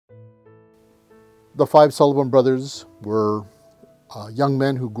The five Sullivan brothers were young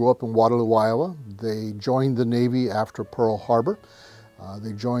men who grew up in Waterloo, Iowa. They joined the Navy after Pearl Harbor.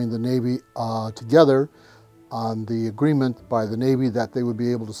 They joined the Navy together on the agreement by the Navy that they would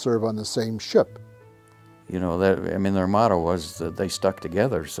be able to serve on the same ship. You know, their motto was that they stuck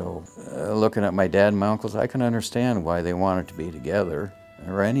together. So looking at my dad and my uncles, I can understand why they wanted to be together,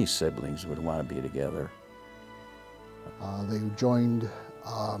 or any siblings would want to be together. They joined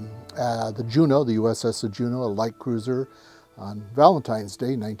the Juno, the USS Juno, a light cruiser, on Valentine's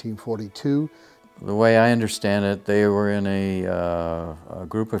Day, 1942. The way I understand it, they were in a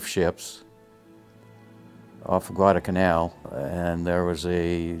group of ships off of Guadalcanal, and there was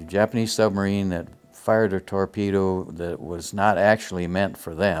a Japanese submarine that fired a torpedo that was not actually meant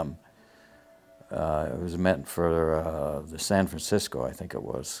for them. It was meant for the San Francisco, I think it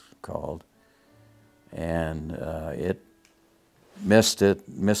was called, and it missed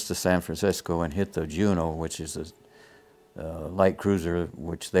the San Francisco and hit the Juno, which is a light cruiser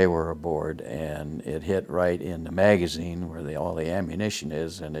which they were aboard, and it hit right in the magazine where all the ammunition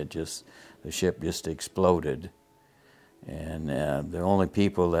is, and the ship just exploded. And the only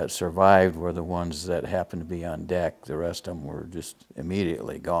people that survived were the ones that happened to be on deck. The rest of them were just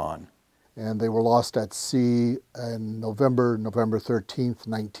immediately gone. And they were lost at sea in November 13th,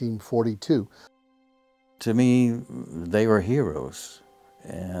 1942. To me, they were heroes,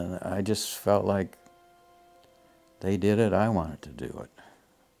 and I just felt like they did it, I wanted to do it.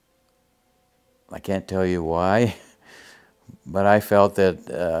 I can't tell you why, but I felt that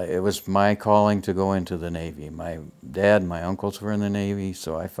it was my calling to go into the Navy. My dad and my uncles were in the Navy,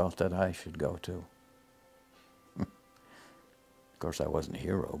 so I felt that I should go too. Of course, I wasn't a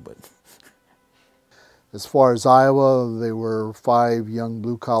hero, but... As far as Iowa, they were five young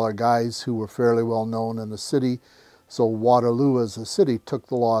blue-collar guys who were fairly well known in the city. So Waterloo as a city took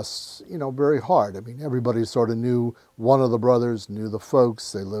the loss, very hard. I mean, everybody sort of knew one of the brothers, knew the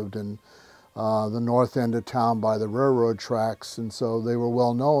folks. They lived in the north end of town by the railroad tracks, and so they were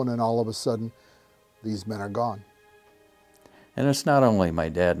well known, and all of a sudden, these men are gone. And it's not only my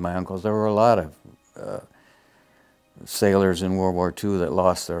dad and my uncles. There were a lot of sailors in World War II that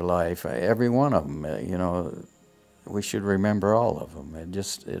lost their life. Every one of them, we should remember all of them.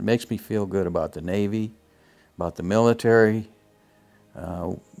 It makes me feel good about the Navy, about the military,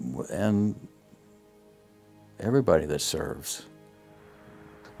 and everybody that serves.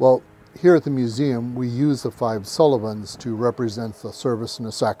 Well, here at the museum, we use the five Sullivans to represent the service and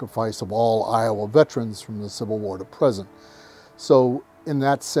the sacrifice of all Iowa veterans from the Civil War to present. So in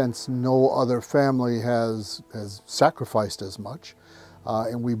that sense, no other family has sacrificed as much,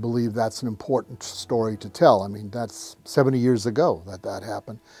 and we believe that's an important story to tell. I mean, that's 70 years ago that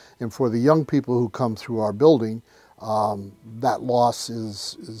happened. And for the young people who come through our building, that loss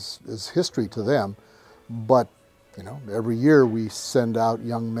is history to them. But every year we send out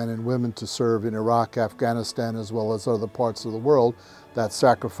young men and women to serve in Iraq, Afghanistan, as well as other parts of the world. That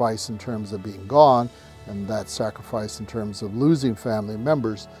sacrifice in terms of being gone and that sacrifice in terms of losing family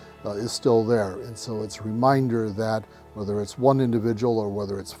members is still there. And so it's a reminder that whether it's one individual or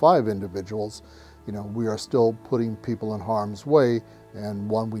whether it's five individuals, we are still putting people in harm's way. And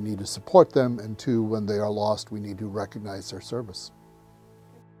one, we need to support them, and two, when they are lost, we need to recognize their service.